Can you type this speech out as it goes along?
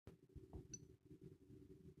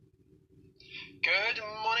Good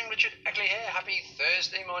morning, Richard Eckley here. Happy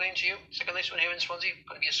Thursday morning to you. Second nice one here in Swansea.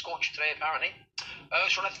 Going to be a scorcher today, apparently.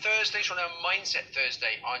 So on a Thursday, so on a Mindset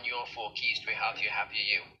Thursday on your 4 keys to a healthier, happier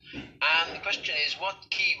you. And the question is, what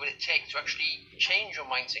key will it take to actually change your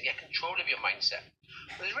mindset, get control of your mindset?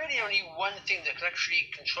 Well, there's really only one thing that can actually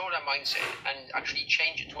control our mindset and actually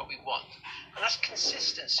change it to what we want. And that's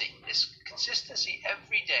consistency. It's consistency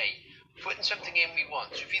every day, putting something in we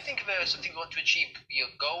want. So if you think of something you want to achieve, could be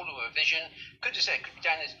a goal or a vision, could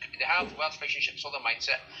be the health, wealth, relationships, or the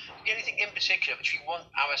mindset. Could be anything in particular which we want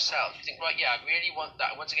ourselves. You think, right, yeah, I really want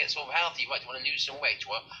that. I want to get sort of healthy, right? I want to lose some weight,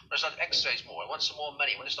 or I want to start to exercise more. I want some more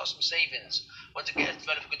money. I want to start some savings. I want to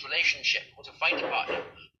develop a good relationship. I want to find a partner.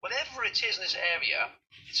 Whatever it is in this area,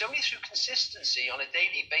 it's only through consistency on a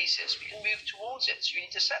daily basis we can move towards it. So you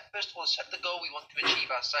need to first of all, set the goal we want to achieve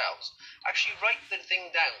ourselves. Actually write the thing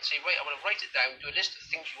down. Say, right, I want to write it down, do a list of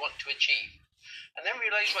things you want to achieve. And then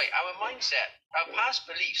realize, right, our mindset, our past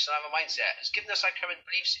beliefs and our mindset has given us our current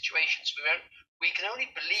belief situation. So we can only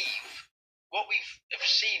believe what we've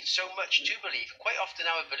received so much to believe. And quite often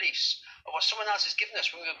our beliefs are what someone else has given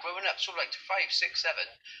us when we were growing up, sort of like to 5, 6, 7.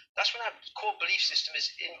 That's when our core belief system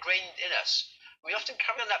is ingrained in us. We often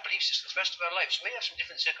carry on that belief system the rest of our lives. We may have some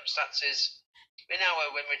different circumstances when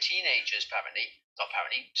we're teenagers,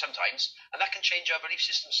 sometimes, and that can change our belief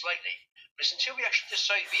system slightly. But it's until we actually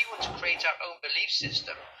decide we want to create our own belief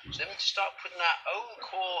system, so then we need to start putting our own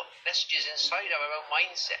core messages inside our own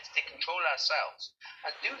mindset to take control of ourselves,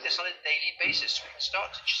 and do this on a daily basis. So we can start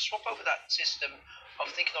to swap over that system of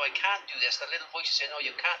thinking, oh, I can't do this. That little voice is saying, oh,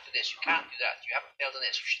 you can't do this, you can't do that, you haven't failed on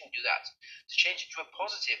this, you shouldn't do that, to change it to a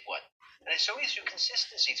positive one. And it's only through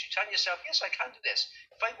consistency, through telling yourself, yes, I can do this.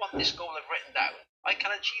 If I want this goal I've written down, I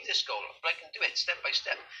can achieve this goal, but I can do it step by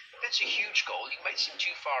step. If it's a huge goal, you might seem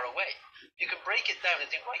too far away. You can break it down and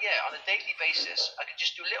think, well, yeah, on a daily basis, I can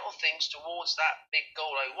just do little things towards that big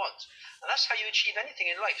goal I want. And that's how you achieve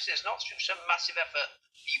anything in life. So it's not through some massive effort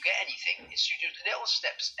that you get anything. It's through little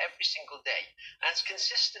steps every single day. And it's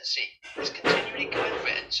consistency. It's continually going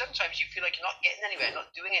for it. And sometimes you feel like you're not getting anywhere,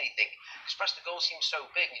 not doing anything, because perhaps the goal seems so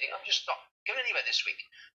big, and you think, I'm just not going anywhere this week.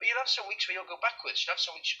 But you'll have some weeks where you'll go backwards. You'll have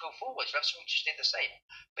some weeks you go forwards. You'll have some weeks you stay the same.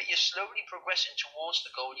 But you're slowly progressing towards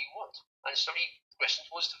the goal you want, and slowly progressing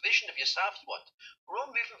towards the vision of yourself you want. We're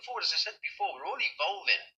all moving forward, as I said before. We're all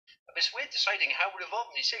evolving. But it's weird deciding how we're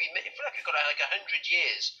evolving. You say we feel like we've got like 100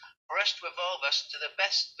 years for us to evolve us to the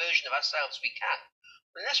best version of ourselves we can.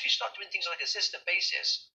 But unless we start doing things on a consistent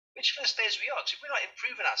basis, we're just going to stay as we are. Because if we're not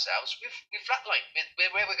improving ourselves, we're flatlined.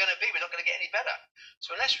 We're where we're going to be. We're not going to get any better.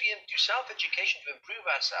 So unless we do self-education to improve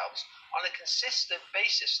ourselves on a consistent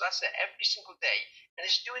basis, so that's it, every single day, and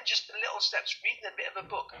it's doing just the little steps, reading a bit of a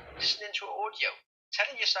book, listening to an audio,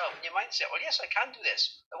 telling yourself in your mindset, well, yes, I can do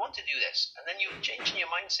this. I want to do this. And then you're changing your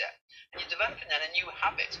mindset. And you're developing then a new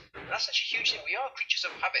habit. And that's such a huge thing. We are creatures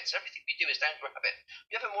of habits. Everything we do is down to a habit.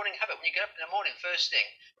 We have a morning habit. When you get up in the morning, first thing,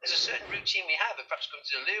 there's a certain routine we have, of perhaps going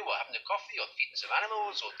to the loo or having a coffee or feeding some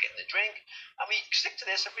animals or getting a drink. And we stick to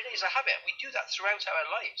this every day as a habit. We do that throughout our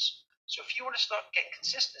lives. So if you want to start getting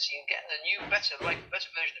consistency and getting a new, better life,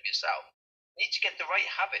 better version of yourself, you need to get the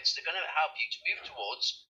right habits that are going to help you to move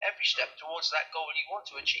towards every step towards that goal you want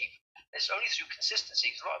to achieve. It's only through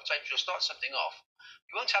consistency, because a lot of times you'll start something off,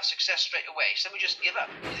 you won't have success straight away, so then we just give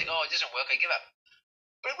up. You think, oh, it doesn't work, I give up.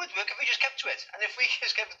 But it would work if we just kept to it. And if we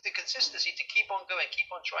just get the consistency to keep on going,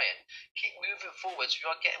 keep on trying, keep moving forward, so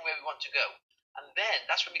we are getting where we want to go. And then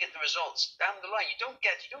that's when we get the results down the line. You don't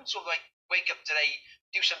sort of like wake up today,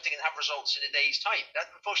 do something and have results in a day's time.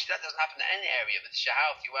 Unfortunately, that doesn't happen in any area, whether it's your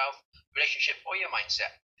health, your wealth, relationship, or your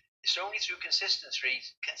mindset. It's only through consistency,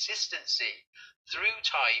 through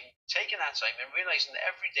time, taking that time and realizing that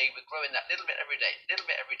every day we're growing that little bit every day,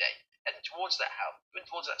 heading towards that health, going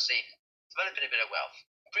towards that saving, developing a bit of wealth,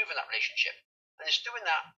 improving that relationship. And it's doing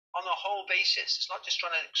that on a whole basis. It's not just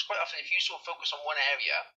quite often if you sort of focus on one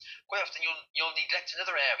area, quite often you'll neglect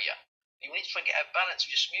another area. You need to try and get a balance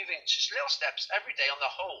of just moving just little steps every day on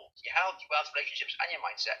the whole, your health, your wealth, relationships, and your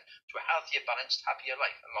mindset to a healthier, balanced, happier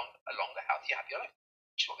life, along the healthier, happier life,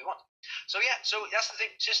 which is what we want. So that's the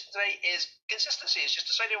thing. Today is consistency. It's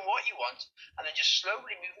just deciding what you want and then just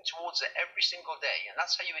slowly moving towards it every single day. And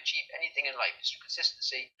that's how you achieve anything in life. It's through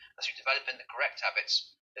consistency. That's through developing the correct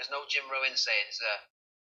habits. There's no Jim Rohn saying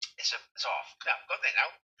it's off. No, got there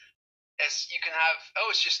now. You can have,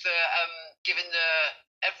 it's just giving the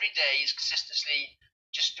every day is consistently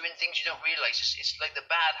just doing things you don't realize. It's like the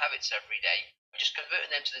bad habits every day. We're just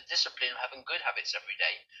converting them to the discipline of having good habits every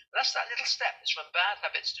day. And that's that little step. It's from bad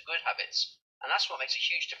habits to good habits. And that's what makes a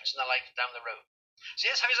huge difference in our life down the road. So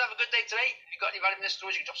yes, have yourself a good day today. If you've got any value in this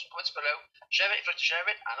story, you can drop some comments below. Share it if you'd like to share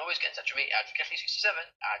it, and always get in touch with me at Forgetly67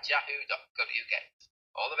 at yahoo.co.uk.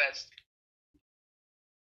 All the best.